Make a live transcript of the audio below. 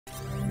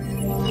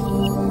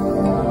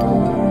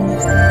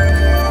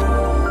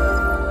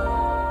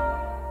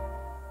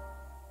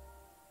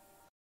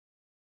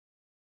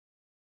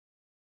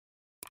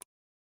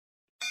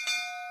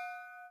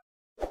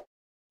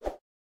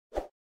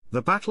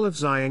The Battle of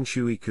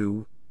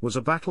Xiangshuikou was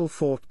a battle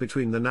fought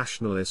between the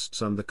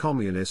nationalists and the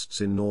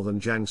communists in northern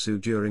Jiangsu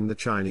during the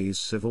Chinese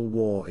Civil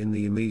War in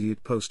the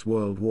immediate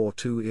post-World War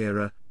II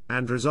era,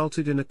 and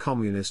resulted in a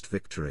communist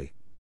victory.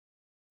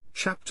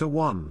 Chapter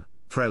 1,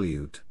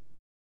 Prelude.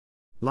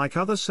 Like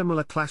other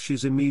similar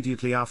clashes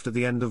immediately after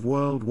the end of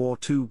World War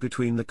II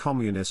between the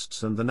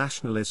communists and the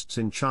nationalists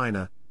in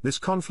China, this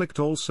conflict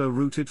also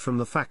rooted from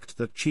the fact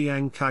that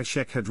Chiang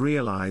Kai-shek had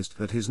realized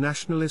that his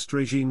nationalist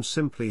regime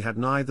simply had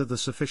neither the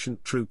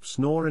sufficient troops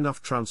nor enough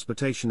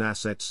transportation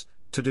assets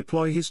to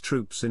deploy his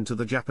troops into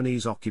the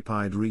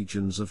Japanese-occupied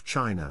regions of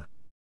China.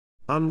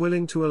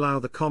 Unwilling to allow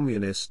the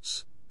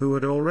communists, who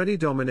had already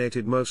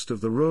dominated most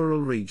of the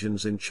rural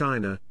regions in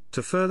China,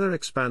 to further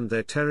expand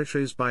their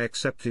territories by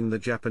accepting the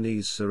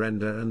Japanese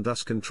surrender and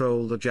thus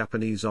control the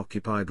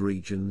Japanese-occupied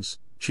regions,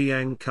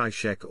 Chiang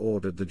Kai-shek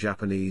ordered the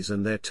Japanese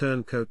and their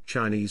turncoat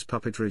Chinese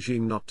puppet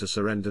regime not to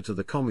surrender to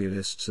the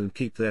communists and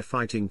keep their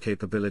fighting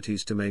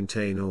capabilities to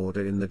maintain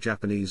order in the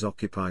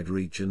Japanese-occupied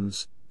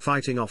regions,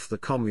 fighting off the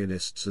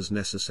communists as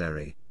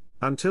necessary,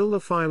 until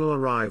the final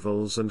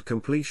arrivals and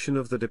completion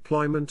of the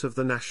deployment of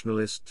the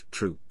nationalist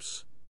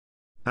troops.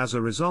 As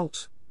a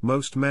result,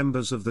 most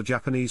members of the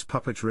Japanese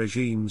puppet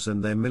regimes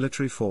and their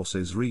military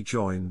forces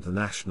rejoined the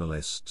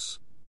nationalists.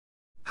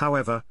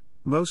 However,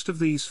 most of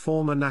these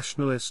former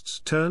nationalists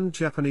turned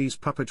Japanese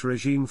puppet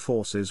regime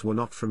forces were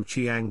not from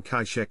Chiang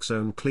Kai-shek's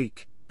own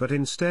clique, but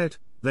instead,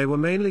 they were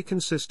mainly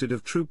consisted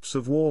of troops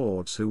of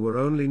warlords who were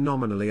only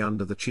nominally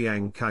under the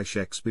Chiang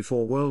Kai-sheks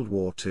before World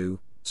War II,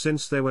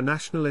 since they were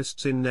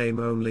nationalists in name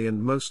only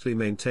and mostly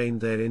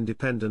maintained their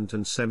independent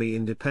and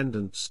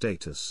semi-independent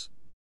status.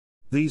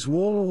 These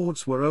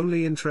warlords were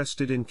only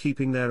interested in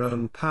keeping their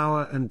own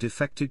power and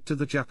defected to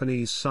the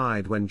Japanese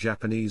side when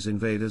Japanese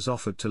invaders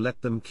offered to let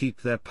them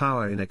keep their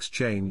power in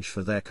exchange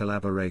for their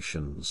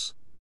collaborations.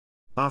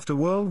 After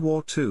World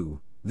War II,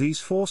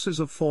 these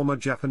forces of former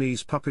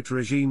Japanese puppet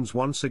regimes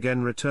once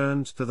again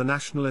returned to the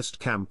nationalist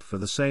camp for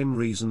the same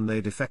reason they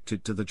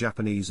defected to the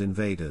Japanese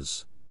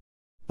invaders.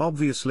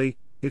 Obviously,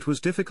 it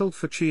was difficult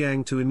for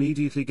Chiang to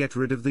immediately get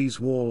rid of these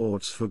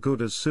warlords for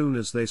good as soon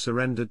as they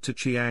surrendered to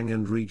Chiang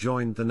and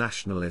rejoined the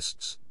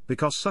nationalists,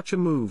 because such a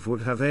move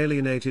would have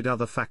alienated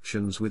other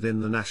factions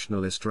within the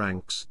nationalist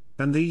ranks,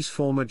 and these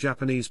former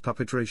Japanese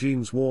puppet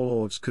regimes'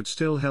 warlords could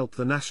still help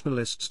the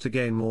nationalists to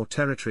gain more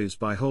territories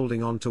by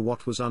holding on to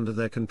what was under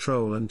their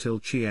control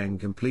until Chiang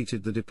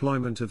completed the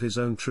deployment of his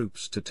own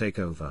troops to take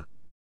over.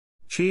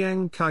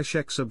 Chiang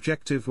Kai-shek's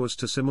objective was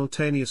to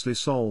simultaneously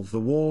solve the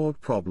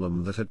warlord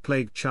problem that had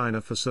plagued China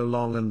for so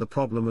long and the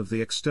problem of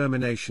the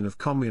extermination of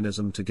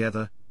communism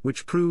together,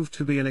 which proved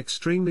to be an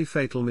extremely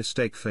fatal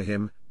mistake for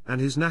him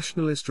and his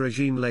nationalist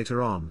regime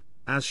later on,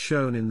 as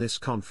shown in this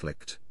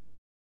conflict.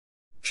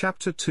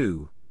 Chapter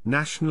 2,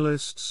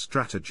 Nationalist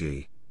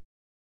Strategy.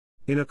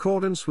 In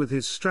accordance with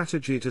his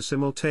strategy to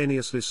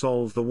simultaneously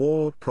solve the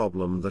warlord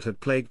problem that had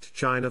plagued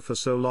China for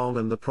so long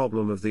and the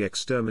problem of the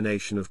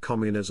extermination of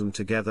communism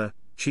together,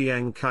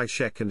 Chiang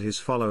Kai-shek and his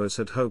followers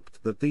had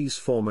hoped that these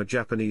former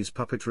Japanese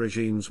puppet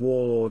regimes'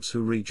 warlords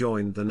who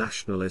rejoined the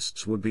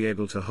nationalists would be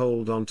able to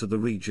hold on to the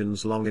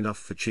regions long enough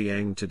for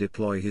Chiang to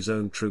deploy his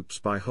own troops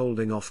by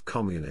holding off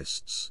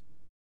communists.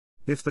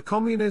 If the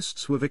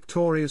communists were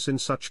victorious in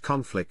such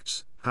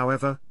conflicts,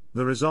 however,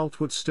 the result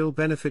would still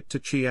benefit to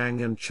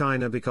Chiang and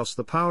China because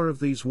the power of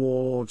these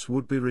warlords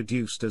would be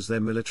reduced as their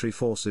military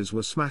forces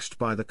were smashed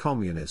by the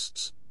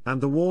communists, and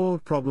the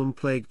warlord problem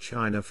plagued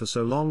China for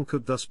so long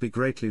could thus be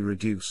greatly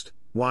reduced,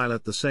 while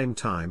at the same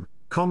time,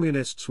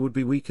 communists would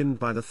be weakened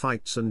by the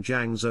fights and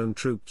Jiang's own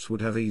troops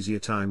would have easier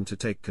time to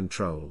take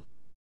control.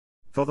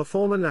 For the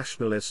former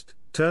nationalist,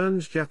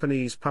 turned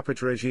Japanese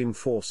puppet regime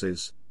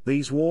forces,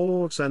 these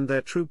warlords and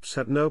their troops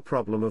had no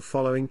problem of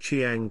following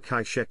Chiang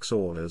Kai-shek's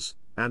orders,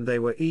 and they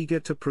were eager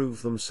to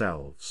prove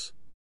themselves.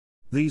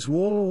 These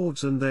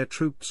warlords and their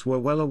troops were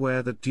well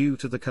aware that due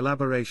to the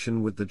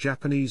collaboration with the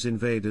Japanese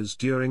invaders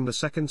during the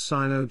Second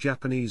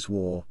Sino-Japanese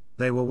War,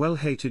 they were well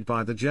hated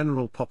by the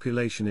general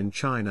population in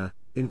China,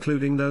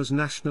 including those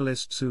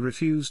nationalists who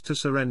refused to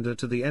surrender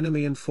to the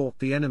enemy and fought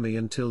the enemy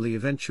until the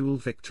eventual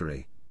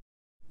victory.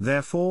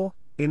 Therefore,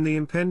 in the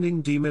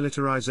impending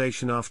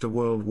demilitarization after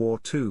World War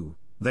II,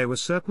 they would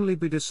certainly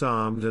be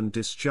disarmed and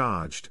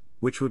discharged,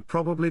 which would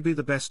probably be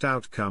the best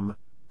outcome,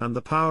 and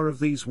the power of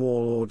these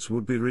warlords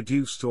would be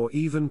reduced or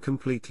even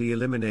completely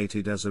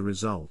eliminated as a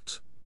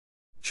result.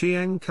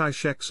 Chiang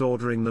Kai-shek's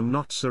ordering them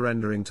not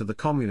surrendering to the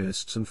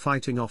communists and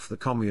fighting off the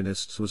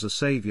communists was a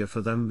savior for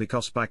them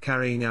because by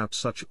carrying out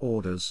such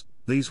orders,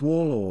 these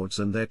warlords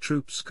and their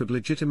troops could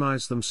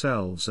legitimize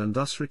themselves and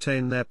thus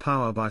retain their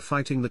power by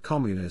fighting the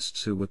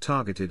communists who were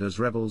targeted as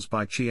rebels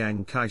by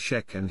Chiang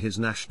Kai-shek and his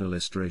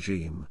nationalist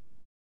regime.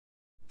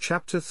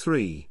 Chapter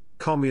 3,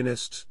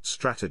 Communist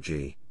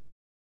Strategy.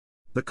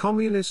 The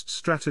communist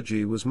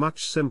strategy was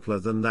much simpler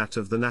than that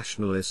of the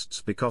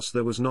nationalists because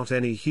there was not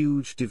any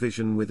huge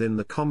division within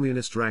the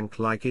communist rank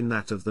like in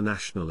that of the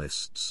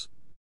nationalists.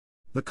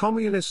 The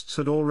Communists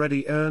had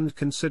already earned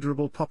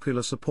considerable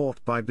popular support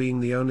by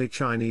being the only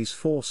Chinese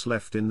force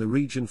left in the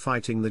region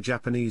fighting the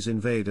Japanese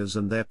invaders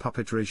and their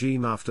puppet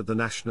regime after the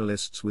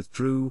Nationalists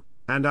withdrew,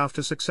 and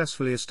after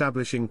successfully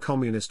establishing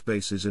communist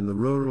bases in the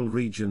rural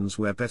regions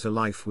where better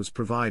life was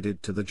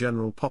provided to the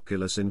general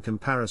populace in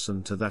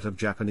comparison to that of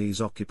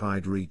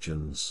Japanese-occupied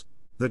regions.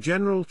 The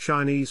general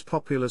Chinese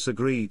populace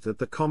agreed that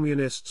the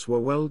Communists were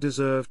well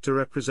deserved to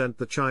represent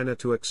the China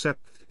to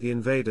accept the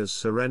invaders'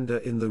 surrender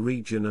in the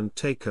region and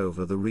take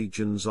over the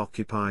regions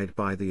occupied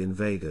by the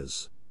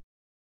invaders.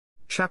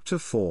 Chapter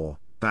 4,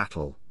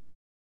 Battle.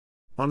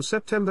 On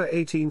September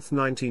 18,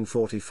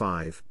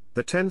 1945,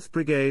 the 10th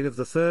Brigade of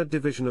the 3rd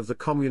Division of the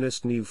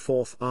Communist New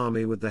Fourth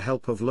Army with the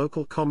help of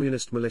local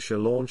Communist militia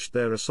launched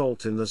their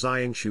assault in the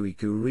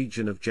Xiangshuikou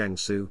region of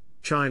Jiangsu,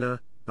 China,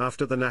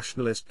 after the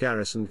nationalist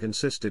garrison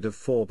consisted of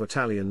 4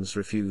 battalions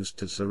refused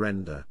to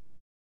surrender.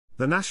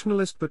 The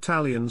nationalist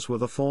battalions were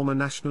the former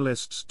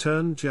nationalists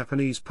turned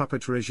Japanese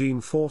puppet regime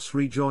force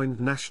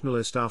rejoined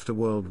nationalist after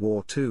World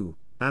War II,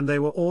 and they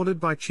were ordered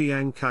by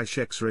Chiang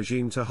Kai-shek's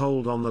regime to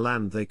hold on the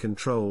land they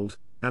controlled,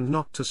 and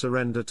not to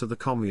surrender to the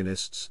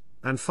communists,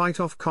 and fight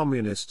off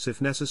communists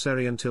if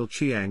necessary until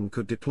Chiang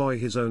could deploy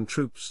his own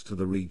troops to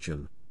the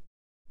region.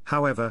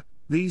 However,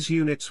 these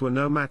units were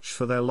no match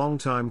for their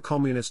longtime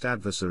communist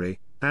adversary,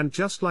 and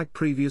just like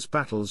previous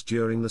battles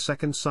during the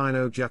Second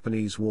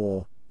Sino-Japanese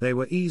War, they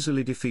were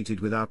easily defeated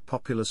without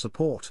popular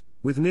support,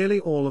 with nearly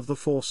all of the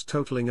force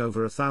totaling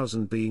over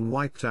 1,000 being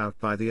wiped out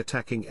by the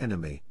attacking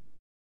enemy.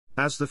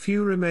 As the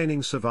few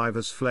remaining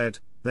survivors fled,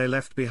 they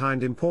left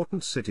behind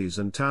important cities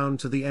and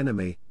towns to the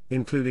enemy,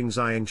 including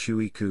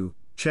Xiangshuikou,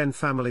 Chen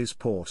Family's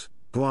Port,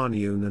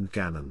 Guanyun and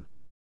Gannan.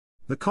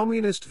 The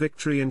communist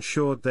victory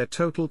ensured their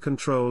total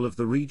control of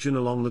the region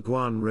along the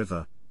Guan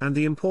River, and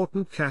the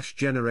important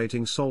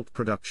cash-generating salt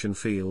production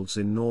fields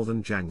in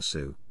northern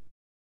Jiangsu.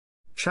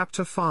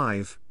 Chapter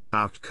 5,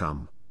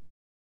 Outcome.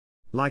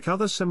 Like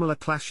other similar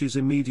clashes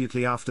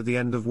immediately after the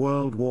end of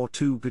World War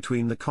II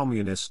between the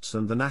Communists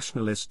and the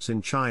Nationalists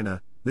in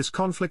China, this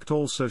conflict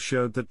also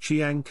showed that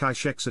Chiang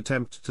Kai-shek's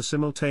attempt to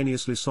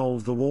simultaneously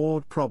solve the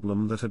war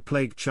problem that had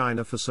plagued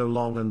China for so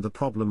long and the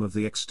problem of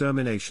the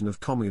extermination of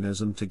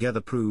communism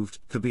together proved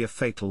to be a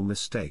fatal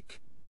mistake.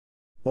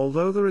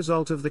 Although the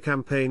result of the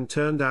campaign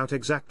turned out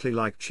exactly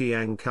like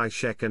Chiang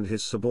Kai-shek and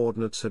his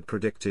subordinates had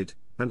predicted,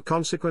 and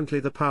consequently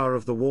the power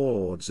of the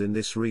warlords in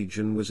this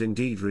region was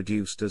indeed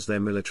reduced as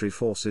their military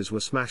forces were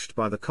smashed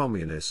by the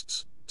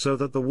communists, so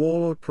that the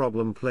warlord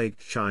problem plagued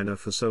China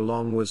for so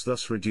long was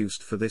thus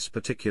reduced for this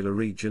particular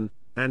region,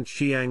 and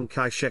Chiang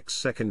Kai-shek's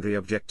secondary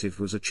objective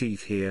was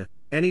achieved here.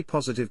 Any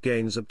positive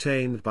gains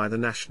obtained by the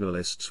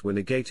nationalists were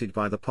negated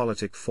by the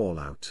politic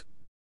fallout.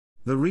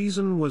 The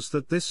reason was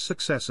that this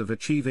success of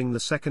achieving the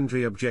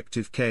secondary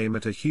objective came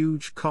at a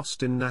huge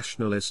cost in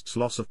nationalists'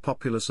 loss of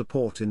popular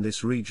support in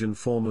this region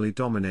formerly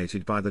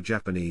dominated by the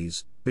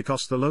Japanese,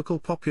 because the local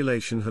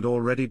population had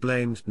already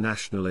blamed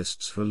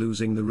nationalists for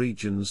losing the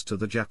regions to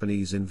the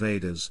Japanese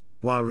invaders,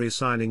 while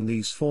reassigning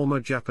these former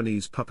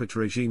Japanese puppet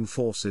regime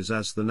forces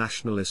as the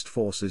nationalist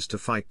forces to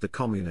fight the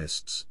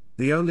communists,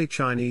 the only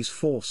Chinese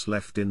force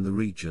left in the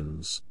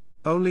regions.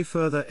 Only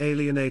further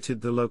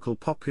alienated the local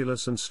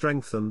populace and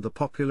strengthened the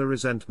popular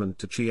resentment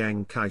to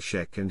Chiang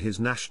Kai-shek and his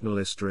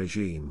nationalist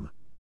regime.